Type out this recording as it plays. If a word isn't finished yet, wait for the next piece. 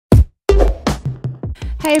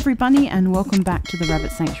Hey everybody, and welcome back to the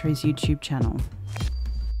Rabbit Sanctuary's YouTube channel.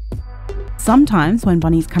 Sometimes when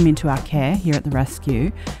bunnies come into our care here at the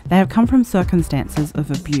rescue, they have come from circumstances of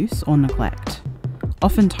abuse or neglect.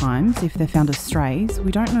 Oftentimes, if they're found as strays,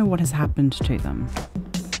 we don't know what has happened to them.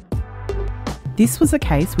 This was a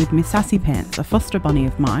case with Miss Sassy Pants, a foster bunny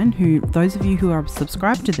of mine who those of you who are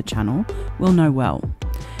subscribed to the channel will know well.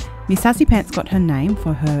 Miss Sassy Pants got her name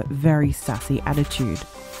for her very sassy attitude.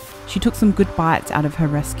 She took some good bites out of her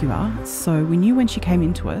rescuer, so we knew when she came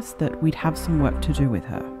into us that we'd have some work to do with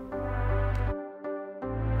her.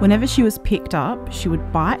 Whenever she was picked up, she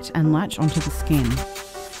would bite and latch onto the skin.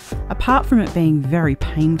 Apart from it being very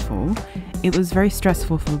painful, it was very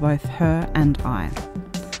stressful for both her and I.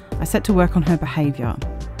 I set to work on her behaviour.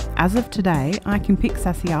 As of today, I can pick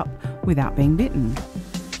Sassy up without being bitten.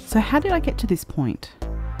 So how did I get to this point?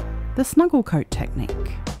 The snuggle-coat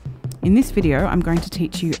technique. In this video, I'm going to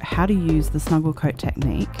teach you how to use the snuggle-coat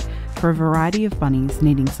technique for a variety of bunnies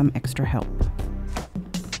needing some extra help.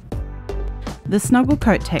 The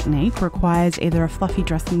snuggle-coat technique requires either a fluffy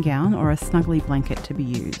dressing gown or a snuggly blanket to be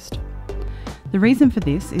used. The reason for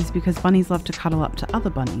this is because bunnies love to cuddle up to other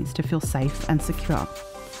bunnies to feel safe and secure.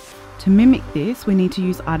 To mimic this, we need to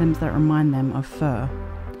use items that remind them of fur.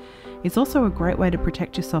 It's also a great way to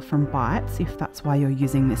protect yourself from bites if that's why you're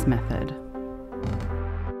using this method.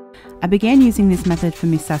 I began using this method for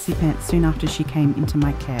Miss Sassy Pants soon after she came into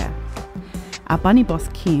my care. Our bunny boss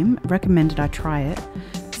Kim recommended I try it,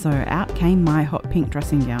 so out came my hot pink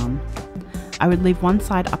dressing gown. I would leave one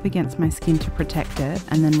side up against my skin to protect it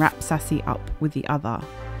and then wrap Sassy up with the other.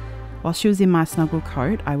 While she was in my snuggle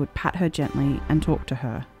coat, I would pat her gently and talk to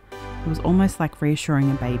her. It was almost like reassuring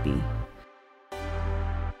a baby.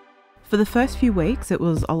 For the first few weeks, it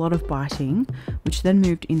was a lot of biting, which then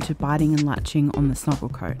moved into biting and latching on the snuggle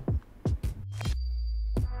coat.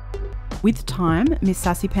 With time, Miss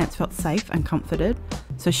Sassy Pants felt safe and comforted,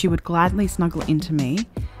 so she would gladly snuggle into me,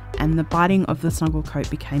 and the biting of the snuggle coat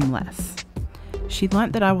became less. She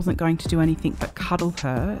learnt that I wasn't going to do anything but cuddle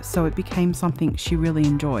her, so it became something she really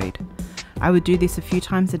enjoyed. I would do this a few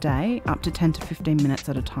times a day, up to 10 to 15 minutes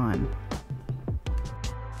at a time.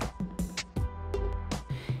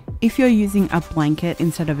 If you're using a blanket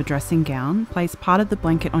instead of a dressing gown, place part of the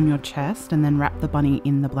blanket on your chest and then wrap the bunny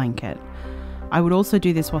in the blanket. I would also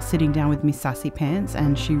do this while sitting down with Miss Sassy Pants,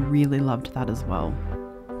 and she really loved that as well.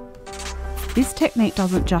 This technique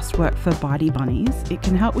doesn't just work for bitey bunnies, it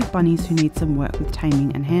can help with bunnies who need some work with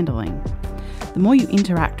taming and handling. The more you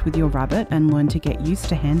interact with your rabbit and learn to get used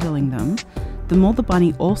to handling them, the more the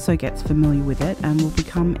bunny also gets familiar with it and will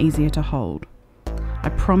become easier to hold. I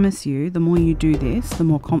promise you, the more you do this, the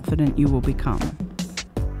more confident you will become.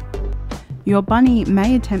 Your bunny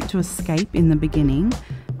may attempt to escape in the beginning,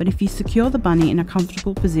 but if you secure the bunny in a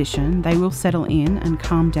comfortable position, they will settle in and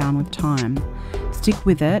calm down with time. Stick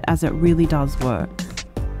with it as it really does work.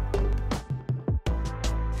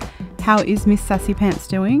 How is Miss Sassy Pants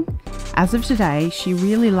doing? As of today, she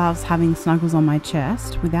really loves having snuggles on my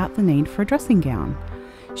chest without the need for a dressing gown.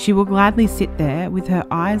 She will gladly sit there with her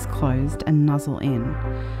eyes closed and nuzzle in.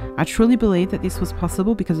 I truly believe that this was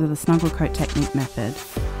possible because of the snuggle coat technique method.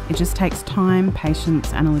 It just takes time,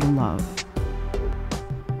 patience, and a little love.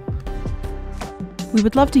 We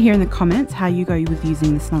would love to hear in the comments how you go with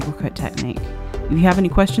using the snuggle coat technique. If you have any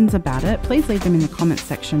questions about it, please leave them in the comments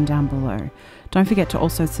section down below. Don't forget to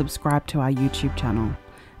also subscribe to our YouTube channel.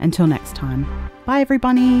 Until next time, bye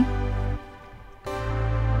everybody!